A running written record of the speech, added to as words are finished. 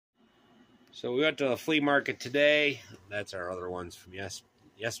So we went to a flea market today. That's our other ones from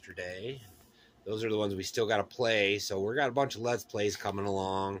yesterday. Those are the ones we still got to play. So we got a bunch of Let's Plays coming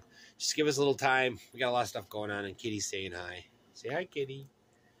along. Just give us a little time. We got a lot of stuff going on, and Kitty's saying hi. Say hi, Kitty.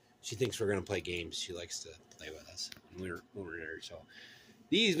 She thinks we're going to play games. She likes to play with us when we're there. So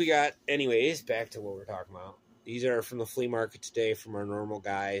these we got, anyways, back to what we're talking about. These are from the flea market today from our normal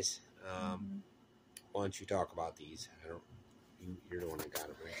guys. Why don't you talk about these? You're the one that got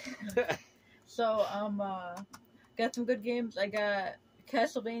it, right? So, got some good games. I got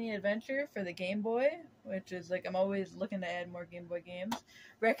Castlevania Adventure for the Game Boy, which is like, I'm always looking to add more Game Boy games.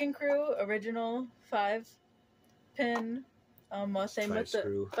 Wrecking Crew, original 5-pin, same with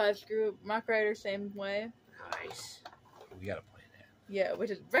the 5-screw. Mach Rider, same way. Nice. We gotta play that. Yeah, which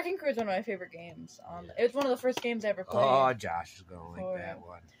is, Wrecking Crew is one of my favorite games. It was one of the first games I ever played. Oh, Josh is gonna like that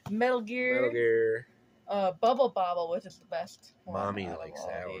one. Metal Gear. Bubble Bobble, which is the best. Mommy likes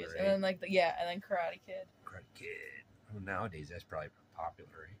that one, right? And then and then Karate Kid. Karate Kid. Well, nowadays that's probably popular,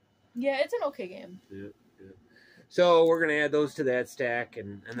 right? Yeah, it's an okay game. Yeah. So we're gonna add those to that stack,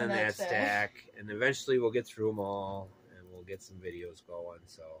 and then that stack, and eventually we'll get through them all, and we'll get some videos going.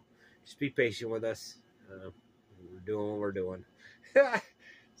 So just be patient with us. We're doing what we're doing.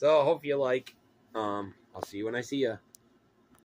 So I hope you like. I'll see you when I see you.